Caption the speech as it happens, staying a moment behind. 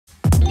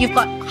You've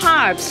got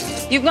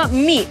carbs, you've got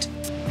meat,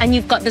 and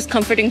you've got this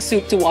comforting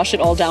soup to wash it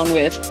all down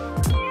with.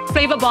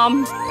 Flavor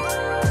bomb.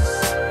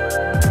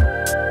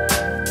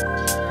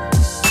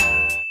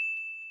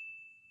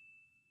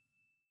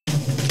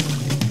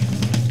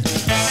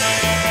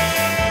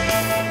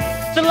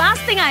 The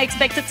last thing I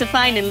expected to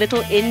find in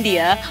Little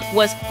India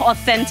was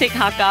authentic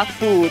Hakka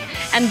food.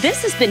 And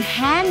this has been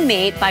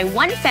handmade by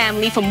one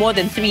family for more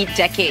than 3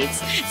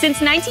 decades.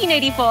 Since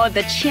 1984,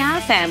 the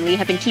Chia family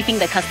have been keeping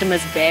their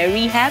customers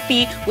very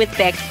happy with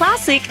their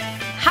classic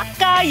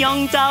Hakka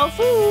yong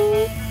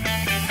food.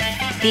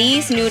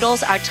 These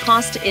noodles are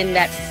tossed in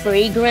that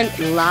fragrant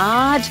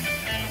lard.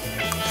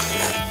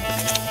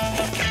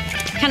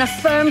 Kind of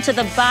firm to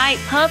the bite,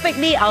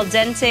 perfectly al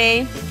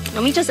dente.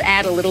 Let me just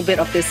add a little bit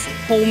of this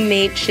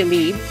homemade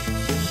chili.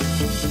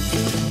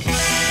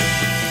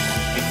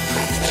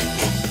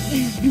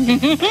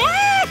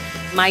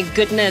 My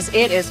goodness,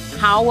 it is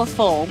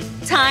powerful.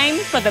 Time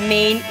for the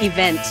main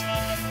event.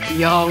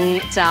 Yong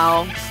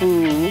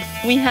fu.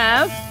 We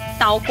have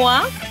tau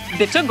kwa,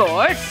 bitter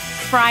gourd,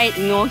 fried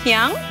ngoh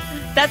hiang.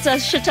 That's a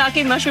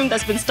shiitake mushroom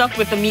that's been stuffed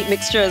with the meat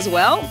mixture as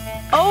well.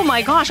 Oh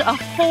my gosh, a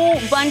whole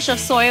bunch of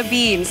soya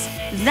beans.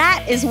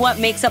 That is what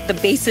makes up the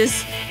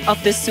basis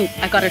of this soup.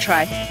 I gotta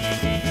try.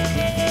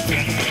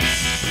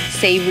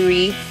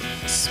 Savory,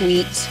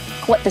 sweet.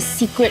 What the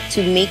secret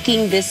to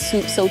making this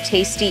soup so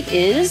tasty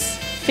is?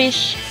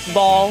 Fish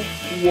ball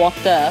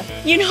water.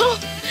 You know,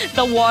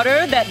 the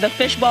water that the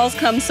fish balls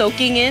come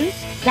soaking in?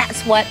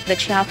 That's what the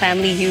Chia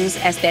family use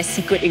as their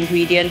secret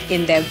ingredient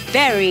in their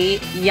very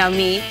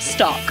yummy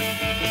stock.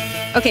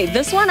 Okay,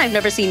 this one I've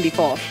never seen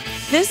before.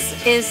 This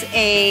is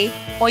a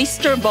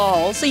oyster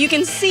ball. So you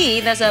can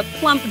see there's a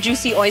plump,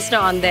 juicy oyster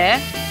on there.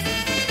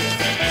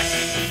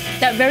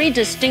 That very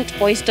distinct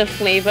oyster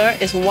flavor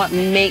is what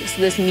makes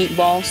this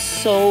meatball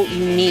so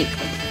unique.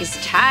 It's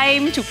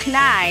time to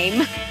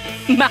climb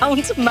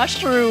Mount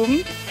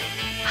Mushroom.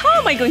 How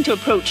am I going to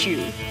approach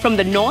you? From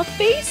the north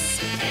face?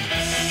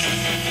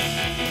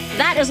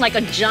 That is like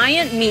a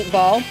giant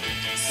meatball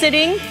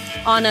sitting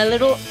on a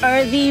little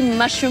earthy,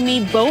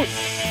 mushroomy boat.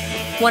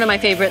 One of my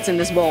favorites in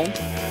this bowl.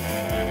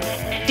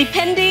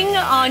 Depending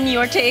on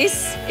your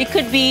taste, it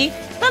could be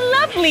the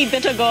lovely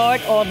bitter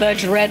gourd or the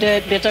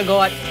dreaded bitter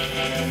gourd.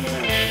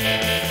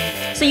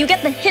 So you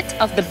get the hit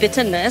of the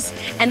bitterness,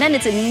 and then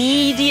it's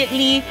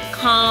immediately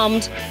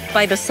calmed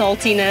by the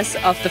saltiness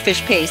of the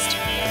fish paste.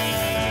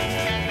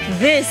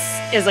 This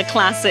is a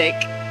classic.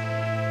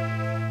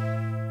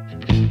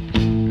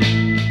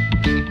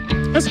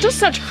 It's just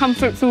such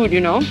comfort food, you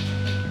know?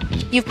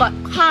 You've got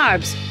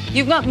carbs,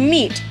 you've got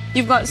meat,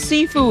 you've got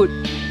seafood,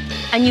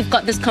 and you've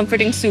got this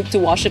comforting soup to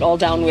wash it all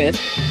down with.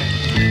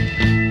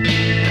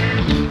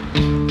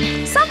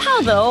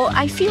 Somehow though,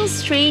 I feel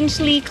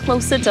strangely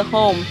closer to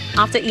home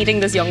after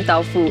eating this yong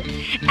tau fu.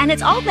 And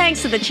it's all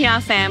thanks to the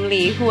Chia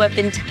family who have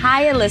been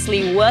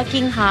tirelessly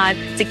working hard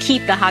to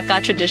keep the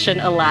Hakka tradition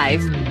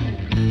alive.